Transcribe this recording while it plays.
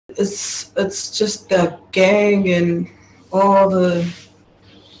It's just the gang and all the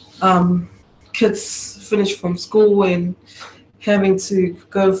kids finish from school and having to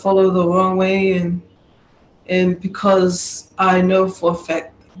go follow the wrong way, and because I know for a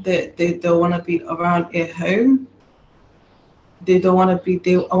fact that they don't want to be around at home, they want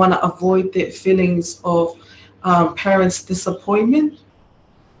to avoid the feelings of parents' disappointment.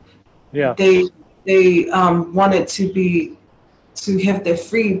 Yeah. They wanted to have their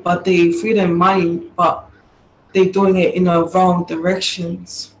free their mind, but they're doing it in the wrong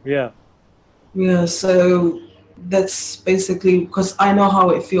directions. Yeah. Yeah, so that's basically because I know how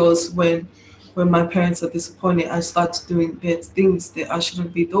it feels when my parents are disappointed. I start doing bad things that I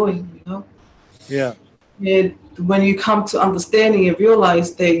shouldn't be doing. Yeah. And when you come to understanding and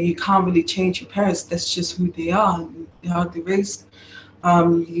realize that you can't really change your parents, that's just who they are, how they raised.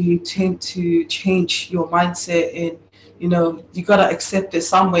 You tend to change your mindset, and you gotta accept it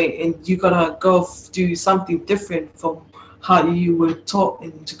some way, and you gotta go do something different from how you were taught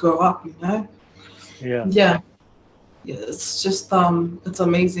and to grow up. Yeah. Yeah, yeah. It's just it's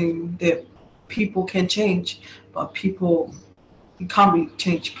amazing that people can change, but you can't really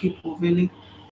change people really.